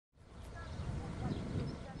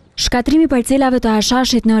Shkatrimi parcelave të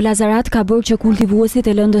Hashashit në Lazarat ka bërë që kultivuesit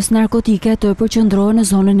e lëndës narkotike të përqendrohen në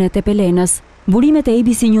zonën e Tepelenës. Burimet e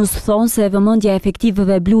ABC News thonë se vëmendja e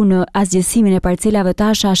efektivëve blu në asgjësimin e parcelave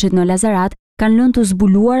të Hashashit në Lazarat kanë lënë të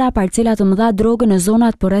zbuluara parcela të mëdha droge në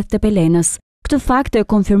zonat përreth Tepelenës. Këtë fakt e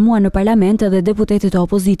konfirmuan në parlament edhe deputetët e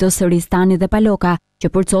opozitës Ristani dhe Paloka,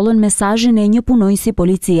 që përcollën mesazhin e një punonjësi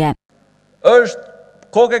policie. Është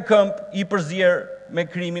kokë këmp i përzier me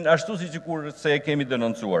krimin ashtu si sikur se e kemi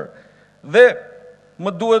denoncuar. Dhe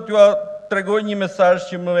më duhet t'ju tregoj një mesazh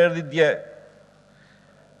që më erdhi dje.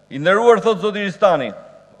 I nderuar, thot zoti Ristani,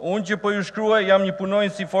 unë që po ju shkruaj jam një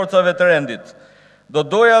punonjës i forcave të rendit. Do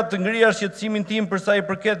doja të ngrija shqetësimin tim për sa i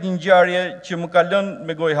përket një ngjarje që më ka lënë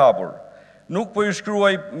me gojë hapur. Nuk po ju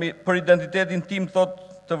shkruaj për identitetin tim, thot,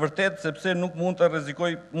 të vërtet, sepse nuk mund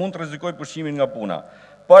të rrezikoj pushimin nga puna.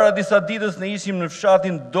 Para disa ditës ne ishim në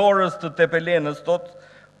fshatin Dorës të Tepelenës, thot,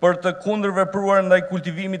 për të kundërvepruar ndaj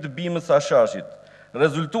kultivimit të bimës së Hashashit.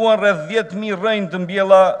 Rezultuan rreth 10.000 rrënjë të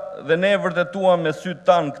mbjella dhe ne e vërtetuam me sytë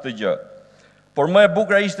tanë këtë gjë. Por më e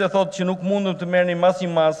bukur ishte, thot, që nuk mundëm të merrnim mas i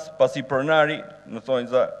mas, pasi pronari, në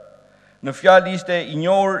thonjza, në fjalë ishte i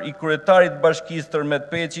njohur i kryetarit të bashkisë Tërmet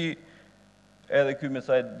Peçi, edhe ky me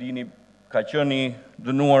sa e dini ka qenë i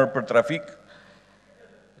dënuar për trafik,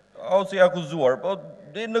 ose i akuzuar, po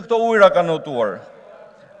në këto ujra ka notuar.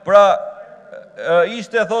 Pra,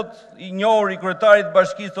 ishte, thot, i njohur i kryetarit të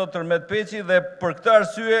bashkisë, thot, Tërmet Peçi, dhe për këtë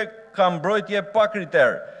arsye ka mbrojtje pa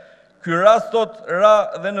kriter. Ky rast, thot,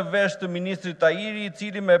 ra dhe në vesh të ministrit Tahiri, i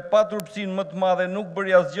cili me paturpsinë më të madhe nuk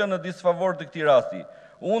bëri asgjë në disfavor të këtij rasti.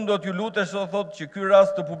 Unë do t'ju lutesh, thot, që ky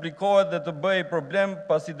rast të publikohet dhe të bëjë problem,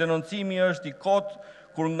 pasi denoncimi është i kotë,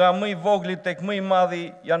 kur nga më i vogli tek më i madhi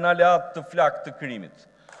janë aleat të flak të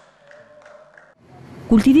krimit.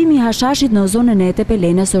 Kultivimi i hashashit në zonën e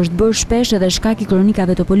Tepelenës është bërë shpesh edhe shkak i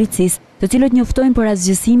kronikave të policisë, të cilët njoftojnë për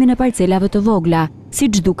asgjësimin e parcelave të vogla.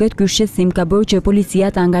 Siç duket, ky shqetësim ka bërë që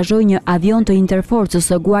policia të angazhojë një avion të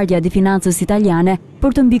interforcës së Guardia di Financës italiane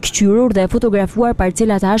për të mbikëqyrur dhe fotografuar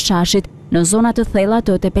parcelat e hashashit në zona të thella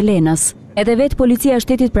të Tepelenës. Edhe vetë policia e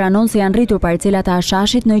shtetit pranon se janë rritur parcelat e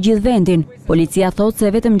hashashit në gjithë vendin. Policia thotë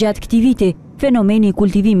se vetëm gjatë këtij viti, fenomeni i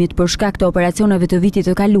kultivimit për shkak të operacioneve të vitit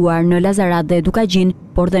të kaluar në Lazarat dhe Dukagjin,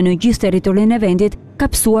 por dhe në gjithë territorin e vendit, ka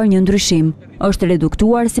psuar një ndryshim. Është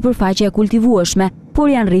reduktuar sipërfaqja e kultivueshme, por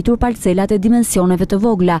janë rritur parcelat e dimensioneve të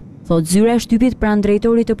vogla, thot zyra e shtypit pranë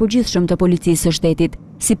drejtorit të përgjithshëm të policisë së shtetit.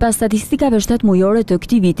 Sipas statistikave 7 mujore të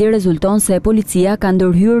këtij viti, rezulton se policia ka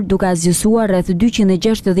ndërhyrë duke asgjësuar rreth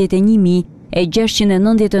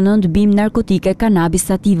 261.699 bimë narkotike kanabis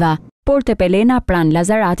sativa. Por Tepelena pranë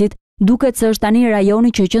Lazaratit duket se është tani rajoni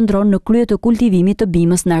që qëndron në krye të kultivimit të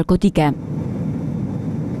bimës narkotike.